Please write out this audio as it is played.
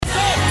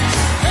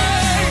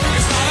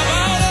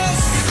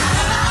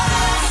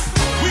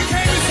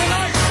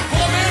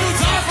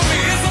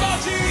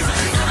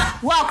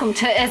Welcome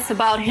to It's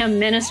About Him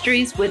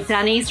Ministries with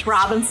Denise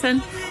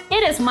Robinson.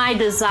 It is my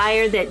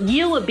desire that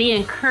you would be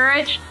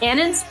encouraged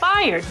and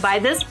inspired by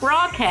this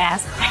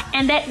broadcast,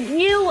 and that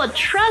you will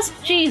trust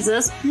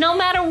Jesus no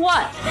matter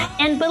what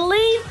and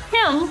believe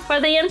Him for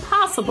the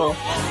impossible.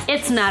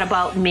 It's not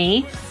about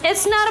me.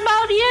 It's not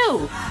about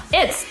you.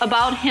 It's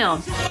about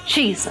Him,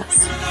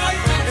 Jesus.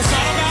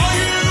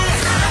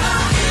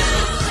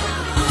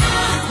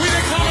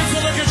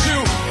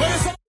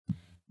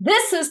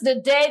 This is the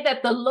day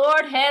that the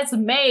Lord has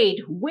made.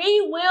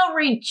 We will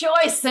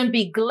rejoice and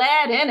be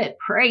glad in it.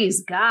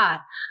 Praise God.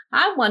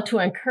 I want to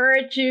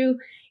encourage you,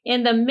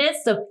 in the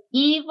midst of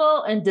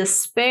evil and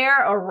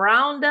despair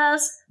around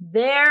us,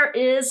 there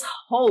is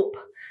hope.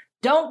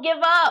 Don't give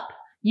up.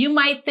 You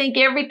might think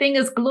everything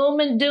is gloom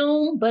and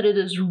doom, but it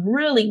is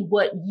really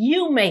what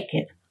you make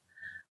it.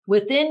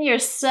 Within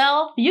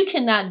yourself, you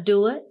cannot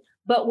do it.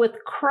 But with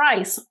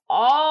Christ,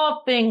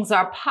 all things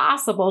are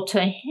possible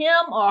to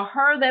him or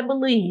her that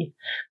believe.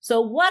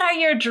 So what are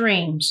your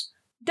dreams?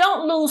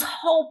 Don't lose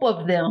hope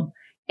of them.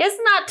 It's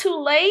not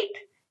too late.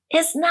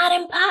 It's not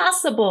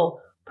impossible.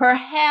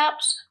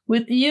 Perhaps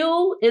with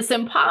you, it's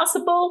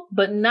impossible,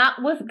 but not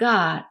with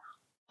God.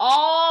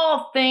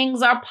 All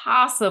things are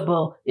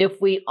possible if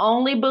we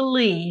only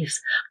believe.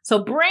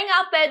 So bring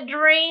out that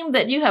dream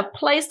that you have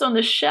placed on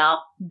the shelf,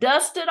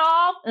 dust it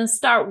off, and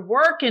start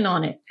working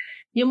on it.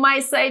 You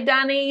might say,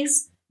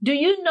 Denise, do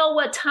you know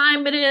what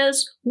time it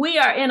is? We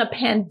are in a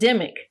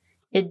pandemic.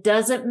 It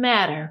doesn't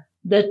matter.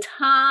 The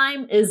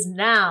time is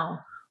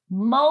now.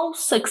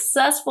 Most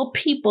successful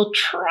people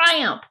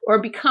triumph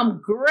or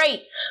become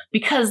great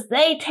because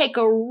they take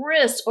a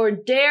risk or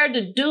dare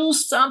to do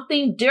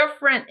something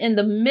different in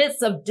the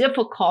midst of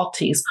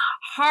difficulties,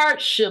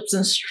 hardships,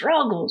 and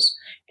struggles.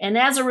 And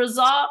as a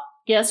result,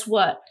 guess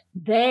what?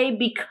 They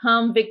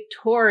become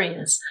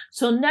victorious.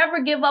 So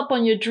never give up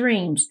on your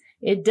dreams.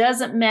 It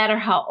doesn't matter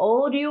how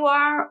old you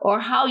are or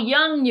how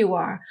young you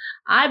are.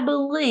 I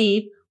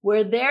believe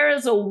where there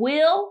is a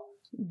will,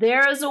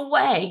 there is a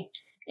way.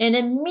 And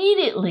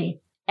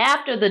immediately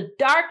after the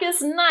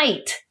darkest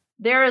night,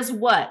 there is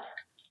what?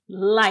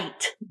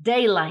 Light,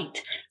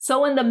 daylight.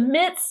 So in the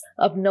midst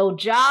of no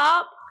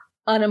job,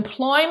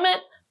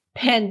 unemployment,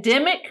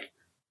 pandemic,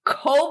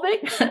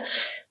 COVID,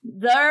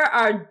 there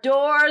are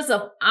doors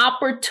of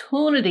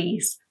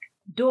opportunities.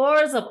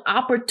 Doors of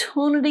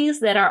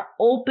opportunities that are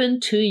open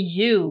to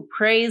you.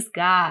 Praise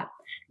God.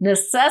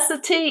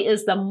 Necessity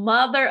is the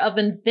mother of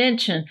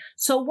invention.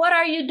 So what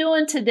are you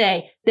doing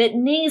today that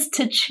needs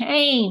to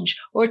change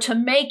or to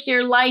make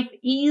your life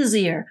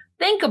easier?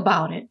 Think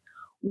about it.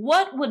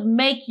 What would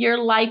make your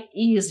life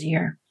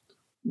easier?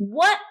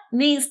 What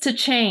needs to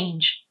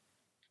change?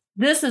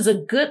 This is a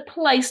good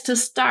place to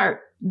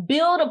start.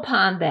 Build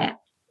upon that.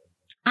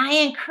 I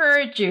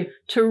encourage you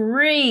to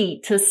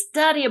read, to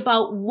study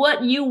about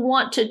what you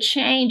want to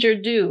change or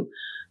do.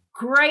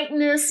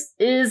 Greatness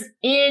is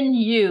in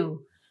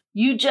you.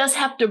 You just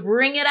have to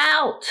bring it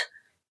out.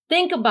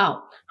 Think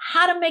about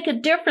how to make a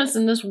difference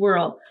in this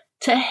world,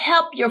 to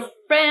help your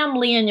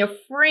family and your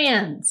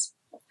friends.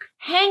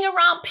 Hang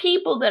around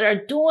people that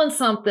are doing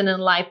something in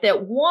life,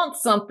 that want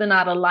something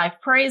out of life.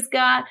 Praise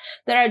God.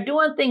 That are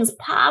doing things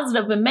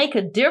positive and make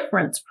a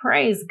difference.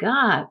 Praise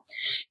God.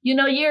 You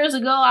know, years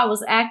ago, I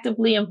was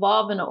actively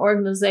involved in an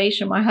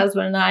organization, my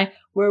husband and I,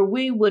 where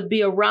we would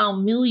be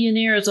around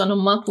millionaires on a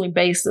monthly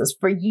basis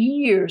for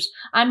years.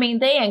 I mean,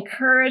 they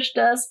encouraged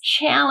us,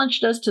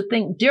 challenged us to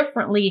think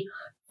differently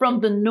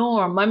from the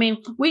norm. I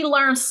mean, we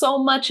learned so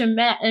much, and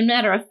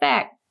matter of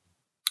fact,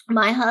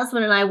 my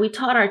husband and I, we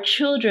taught our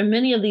children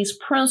many of these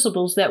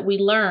principles that we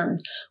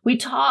learned. We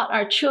taught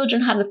our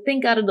children how to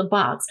think out of the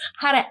box,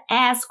 how to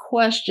ask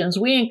questions.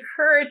 We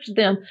encouraged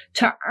them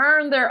to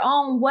earn their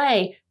own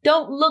way.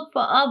 Don't look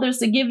for others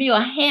to give you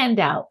a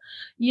handout.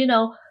 You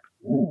know,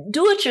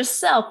 do it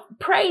yourself.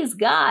 Praise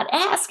God.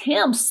 Ask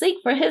him, seek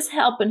for his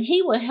help, and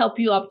he will help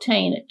you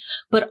obtain it.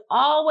 But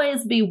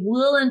always be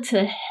willing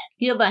to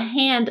give a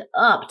hand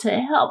up to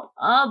help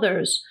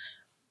others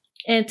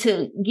and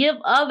to give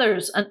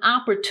others an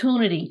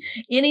opportunity.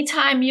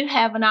 Anytime you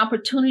have an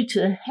opportunity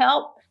to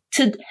help,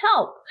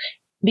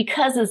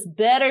 because it's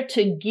better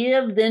to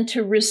give than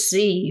to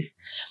receive.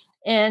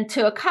 And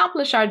to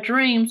accomplish our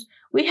dreams,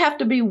 we have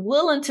to be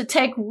willing to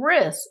take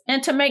risks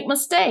and to make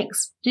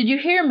mistakes. Did you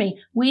hear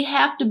me? We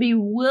have to be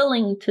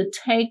willing to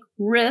take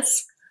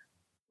risk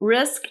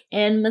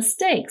and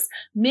mistakes.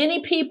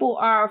 Many people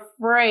are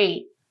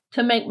afraid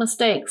to make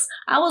mistakes.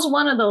 I was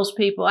one of those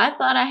people. I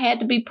thought I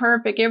had to be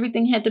perfect.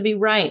 Everything had to be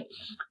right.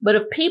 But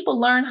if people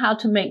learn how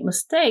to make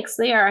mistakes,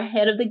 they are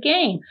ahead of the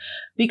game,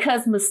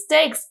 because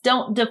mistakes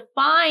don't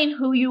define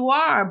who you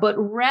are, but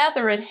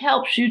rather it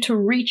helps you to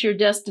reach your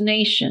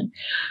destination.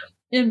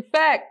 In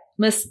fact,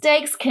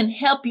 mistakes can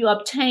help you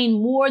obtain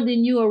more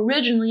than you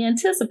originally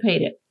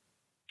anticipated.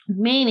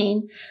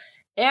 Meaning,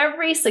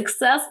 every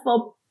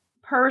successful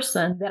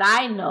person that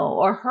I know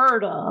or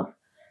heard of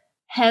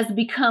has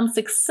become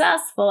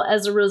successful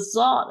as a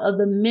result of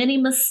the many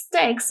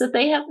mistakes that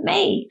they have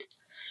made.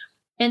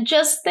 And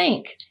just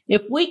think,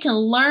 if we can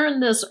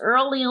learn this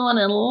early on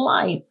in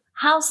life,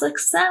 how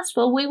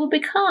successful we will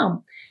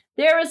become.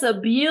 There is a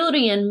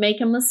beauty in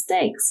making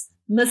mistakes.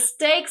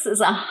 Mistakes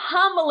is a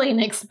humbling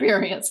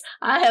experience.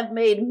 I have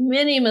made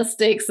many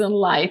mistakes in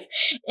life,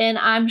 and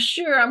I'm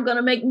sure I'm going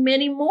to make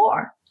many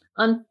more.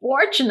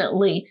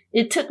 Unfortunately,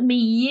 it took me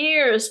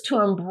years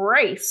to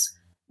embrace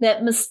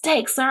that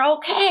mistakes are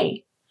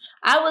okay.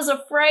 I was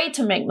afraid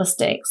to make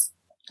mistakes.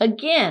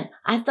 Again,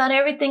 I thought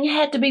everything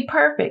had to be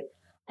perfect.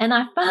 And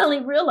I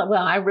finally realized,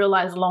 I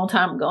realized a long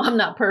time ago, I'm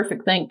not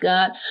perfect, thank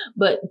God,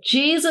 but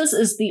Jesus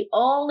is the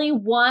only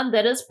one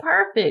that is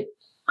perfect.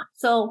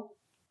 So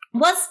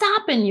what's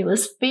stopping you?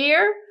 Is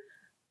fear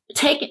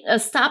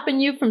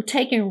stopping you from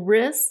taking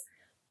risks?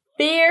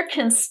 Fear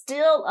can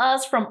steal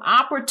us from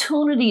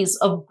opportunities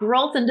of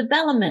growth and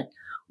development.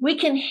 We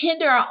can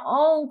hinder our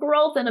own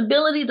growth and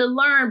ability to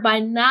learn by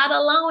not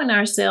allowing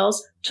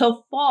ourselves to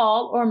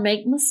fall or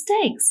make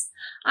mistakes.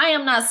 I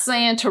am not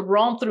saying to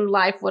roam through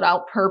life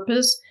without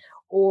purpose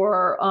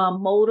or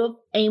motive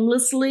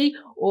aimlessly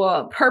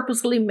or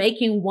purposely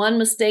making one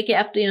mistake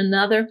after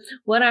another.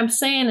 What I'm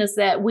saying is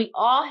that we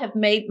all have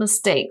made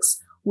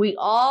mistakes. We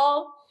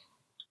all,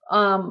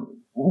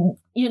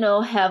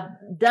 have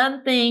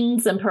done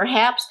things, and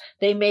perhaps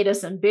they made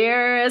us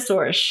embarrassed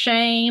or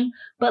ashamed.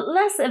 But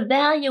let's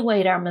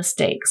evaluate our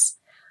mistakes.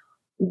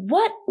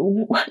 What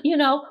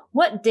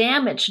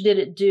damage did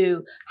it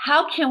do?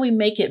 How can we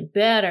make it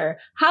better?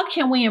 How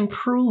can we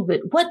improve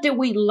it? What did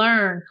we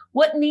learn?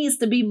 What needs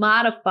to be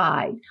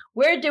modified?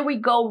 Where did we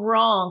go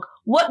wrong?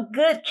 What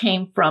good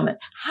came from it?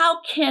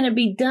 How can it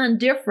be done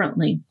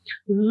differently?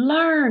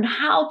 Learn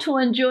how to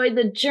enjoy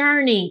the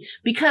journey,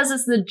 because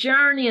it's the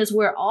journey is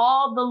where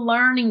all the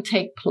learning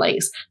takes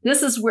place.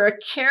 This is where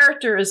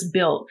character is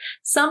built.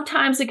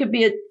 Sometimes it could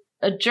be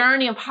a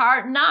journey of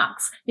hard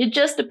knocks. It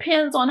just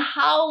depends on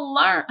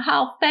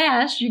how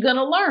fast you're going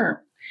to learn.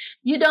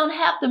 You don't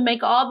have to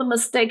make all the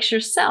mistakes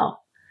yourself.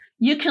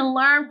 You can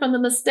learn from the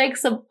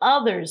mistakes of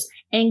others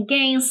and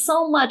gain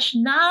so much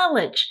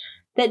knowledge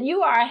that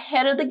you are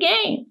ahead of the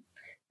game.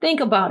 Think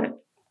about it.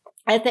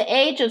 At the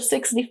age of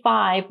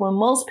 65, when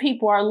most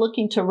people are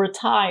looking to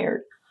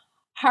retire,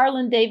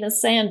 Harlan David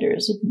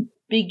Sanders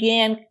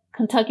began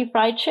Kentucky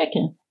Fried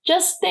Chicken.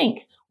 Just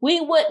think. We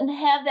wouldn't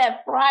have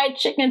that fried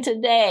chicken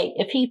today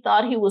if he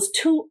thought he was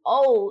too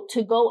old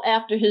to go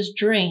after his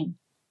dream.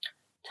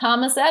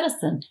 Thomas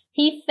Edison,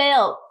 he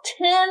failed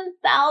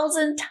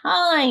 10,000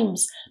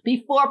 times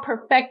before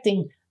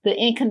perfecting the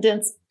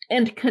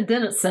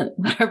incandescent,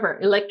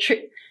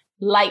 electric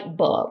light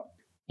bulb.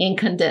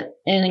 Incandescent.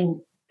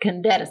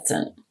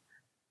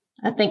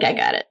 I think I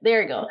got it.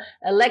 There you go.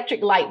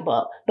 Electric light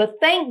bulb. But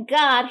thank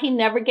God he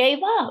never gave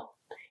up.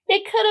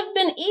 It could have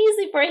been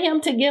easy for him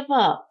to give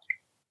up.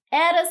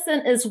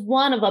 Edison is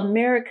one of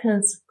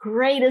America's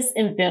greatest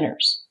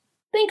inventors.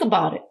 Think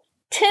about it.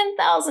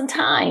 10,000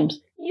 times.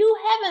 You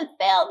haven't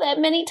failed that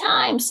many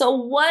times. So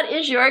what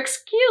is your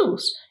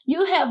excuse?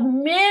 You have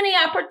many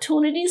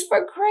opportunities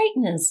for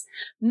greatness.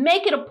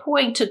 Make it a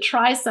point to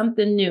try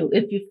something new.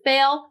 If you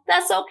fail,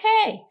 that's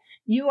okay.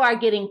 You are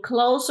getting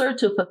closer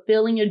to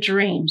fulfilling your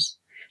dreams.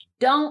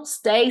 Don't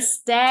stay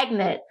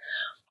stagnant.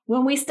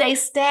 When we stay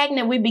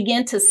stagnant, we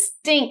begin to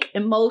stink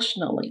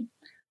emotionally.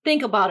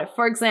 Think about it.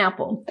 For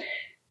example,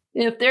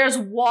 if there's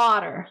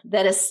water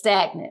that is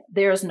stagnant,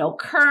 there is no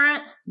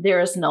current, there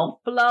is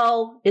no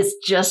flow, it's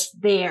just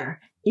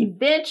there.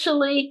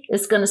 Eventually,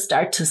 it's going to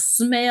start to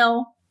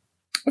smell.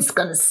 It's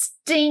going to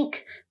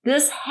stink.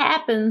 This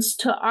happens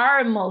to our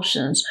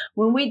emotions.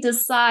 When we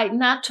decide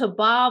not to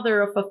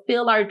bother or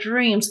fulfill our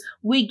dreams,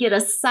 we get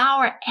a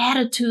sour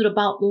attitude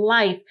about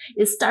life.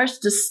 It starts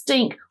to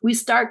stink. We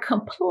start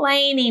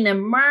complaining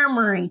and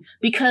murmuring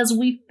because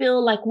we feel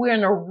like we're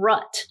in a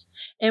rut.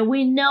 And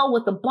we know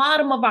with the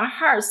bottom of our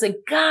hearts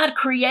that God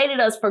created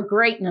us for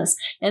greatness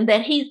and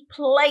that He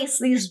placed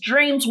these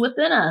dreams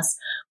within us.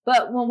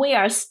 But when we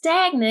are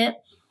stagnant,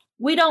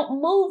 we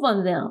don't move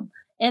on them.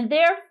 And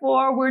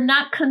therefore, we're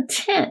not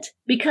content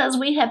because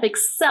we have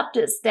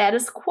accepted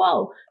status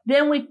quo.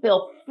 Then we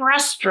feel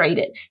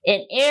frustrated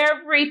and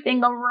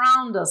everything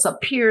around us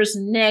appears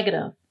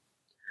negative.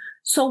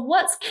 So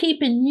what's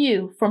keeping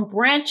you from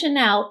branching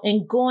out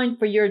and going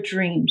for your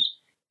dreams?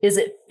 Is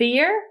it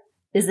fear?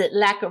 Is it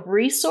lack of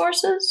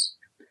resources?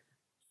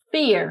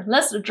 Fear.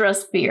 Let's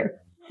address fear.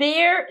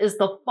 Fear is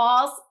the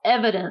false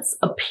evidence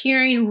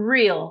appearing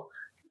real.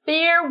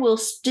 Fear will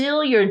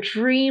steal your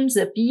dreams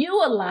if you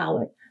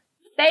allow it.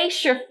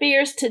 Face your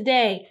fears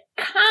today.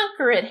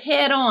 Conquer it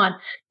head on.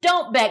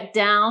 Don't back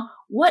down.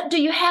 What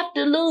do you have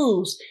to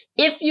lose?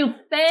 If you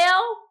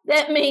fail,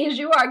 that means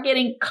you are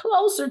getting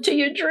closer to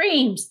your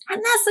dreams.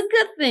 And that's a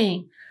good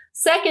thing.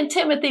 2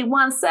 Timothy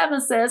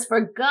 1:7 says, "For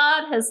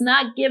God has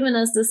not given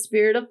us the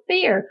spirit of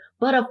fear,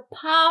 but of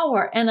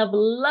power and of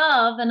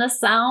love and a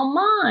sound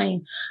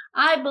mind."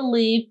 I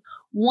believe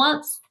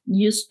once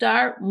you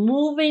start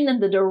moving in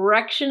the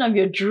direction of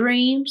your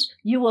dreams,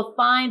 you will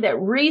find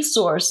that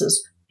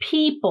resources,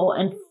 people,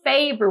 and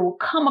favor will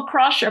come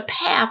across your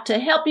path to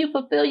help you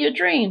fulfill your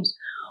dreams.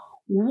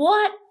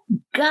 What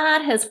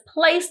God has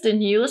placed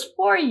in you is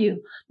for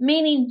you,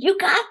 meaning you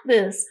got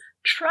this.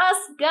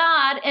 Trust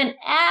God and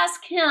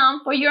ask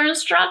Him for your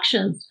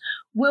instructions.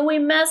 When we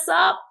mess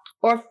up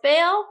or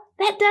fail,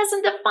 that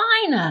doesn't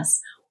define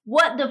us.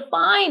 What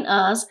defines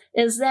us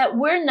is that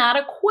we're not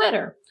a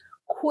quitter.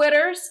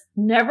 Quitters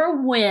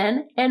never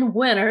win and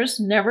winners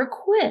never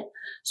quit.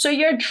 So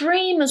your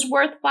dream is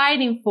worth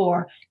fighting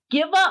for.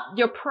 Give up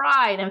your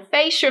pride and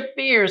face your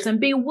fears and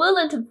be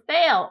willing to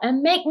fail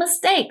and make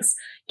mistakes.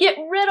 Get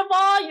rid of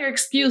all your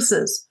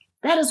excuses.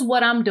 That is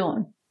what I'm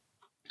doing.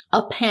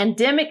 A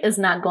pandemic is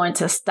not going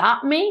to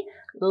stop me.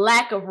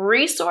 Lack of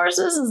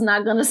resources is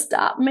not going to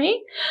stop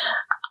me.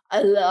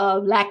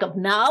 Lack of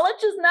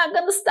knowledge is not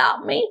going to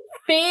stop me.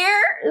 Fear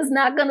is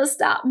not going to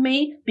stop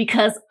me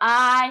because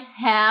I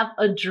have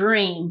a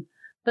dream.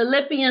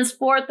 Philippians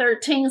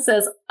 4:13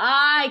 says,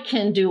 I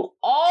can do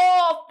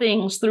all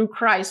things through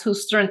Christ who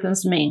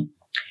strengthens me.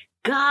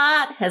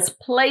 God has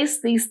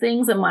placed these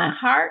things in my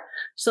heart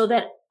so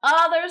that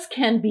others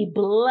can be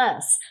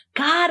blessed.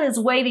 God is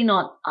waiting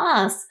on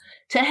us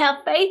to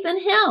have faith in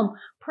Him.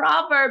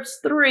 Proverbs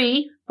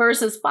 3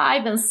 verses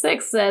 5 and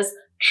 6 says,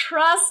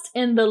 trust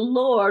in the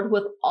Lord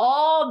with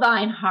all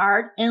thine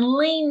heart and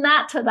lean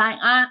not to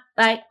thy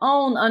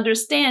own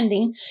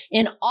understanding.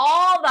 In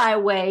all thy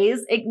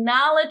ways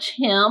acknowledge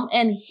Him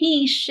and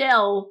He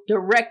shall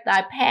direct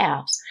thy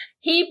paths.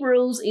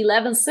 Hebrews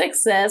 11:6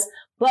 says,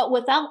 but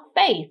without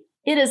faith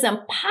it is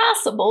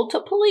impossible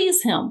to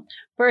please Him.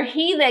 For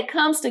he that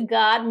comes to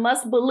God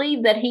must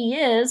believe that He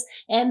is,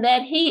 and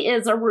that He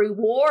is a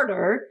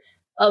rewarder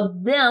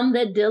of them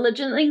that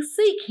diligently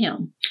seek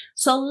Him.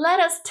 So let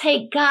us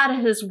take God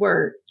at His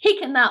word. He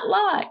cannot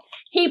lie.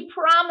 He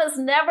promised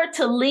never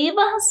to leave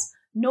us,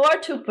 nor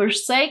to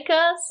forsake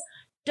us.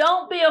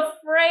 Don't be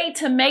afraid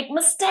to make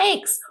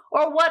mistakes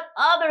or what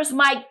others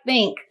might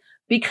think,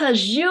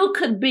 because you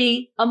could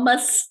be a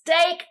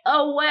mistake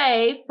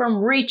away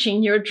from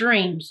reaching your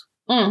dreams.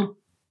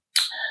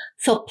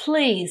 So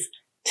please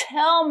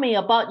tell me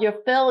about your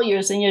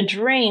failures and your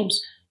dreams.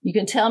 You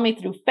can tell me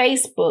through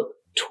Facebook,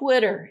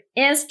 Twitter,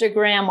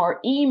 Instagram, or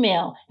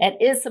email at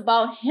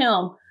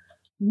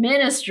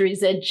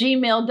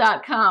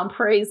itsabouthimministries@gmail.com.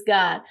 Praise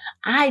God.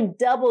 I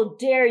double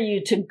dare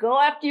you to go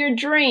after your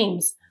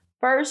dreams.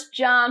 1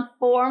 John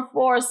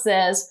 4:4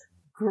 says,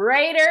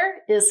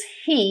 greater is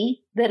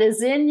He that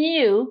is in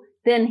you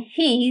than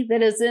he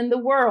that is in the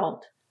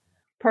world.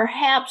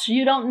 Perhaps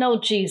you don't know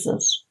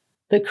Jesus,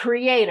 the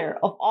creator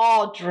of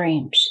all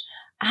dreams.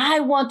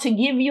 I want to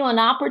give you an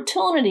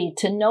opportunity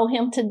to know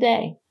Him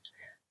today.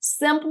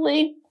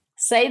 Simply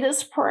say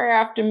this prayer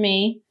after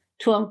me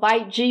to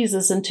invite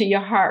Jesus into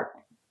your heart.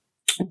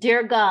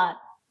 Dear God,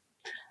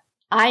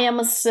 I am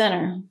a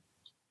sinner.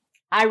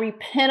 I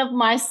repent of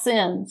my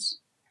sins.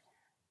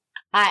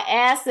 I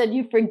ask that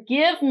you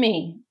forgive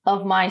me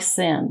of my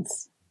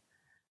sins.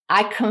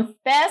 I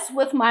confess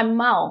with my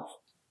mouth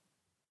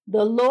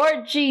the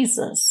Lord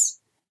Jesus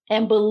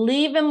and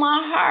believe in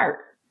my heart,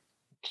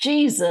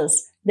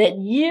 Jesus, that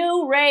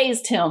you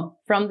raised Him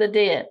from the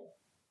dead.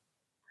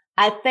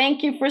 I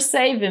thank you for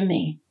saving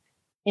me.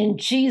 In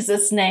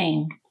Jesus'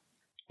 name,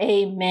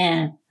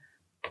 amen.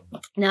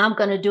 Now I'm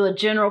going to do a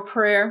general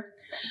prayer.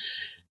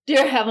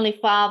 Dear Heavenly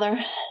Father,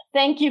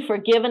 thank you for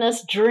giving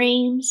us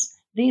dreams.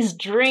 These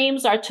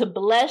dreams are to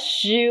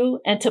bless you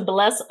and to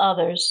bless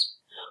others.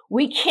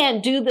 We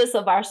can't do this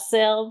of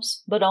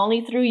ourselves, but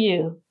only through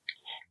you.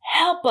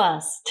 Help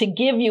us to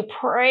give you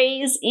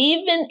praise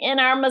even in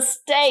our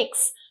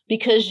mistakes,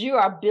 because you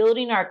are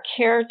building our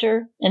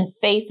character and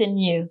faith in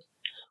you.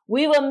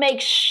 We will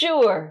make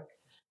sure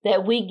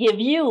that we give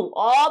you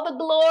all the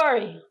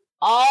glory,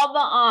 all the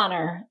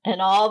honor,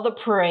 and all the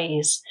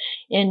praise.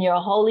 In your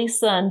holy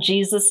Son,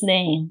 Jesus'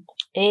 name,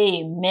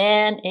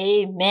 amen,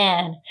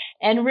 amen.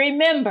 And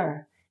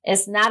remember,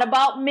 it's not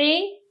about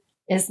me.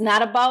 It's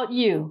not about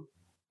you.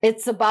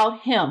 It's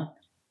about Him,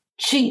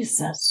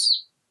 Jesus.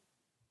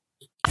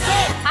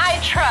 I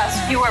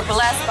trust you are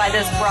blessed by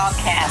this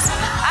broadcast.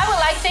 I would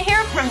like to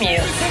hear from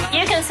you.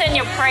 You can send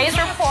your praise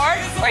report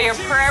or your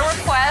prayer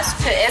request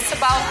to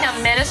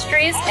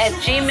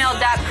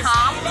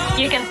itsabouthimministries@gmail.com.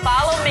 You can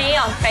follow me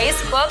on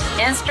Facebook,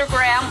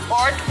 Instagram,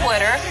 or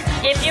Twitter.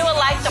 If you would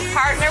like to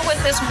partner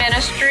with this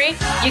ministry,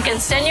 you can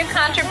send your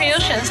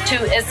contributions to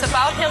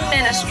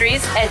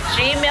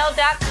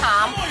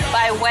itsabouthimministries@gmail.com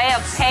by way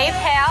of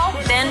PayPal,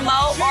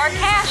 Venmo, or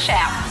Cash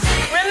App.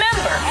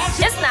 Remember,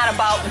 it's not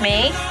about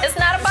me. It's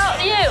not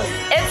about you.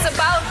 It's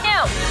about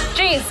Him,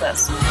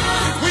 Jesus.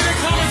 We've been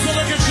coming to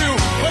look at you,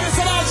 but it's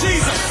about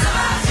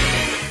Jesus.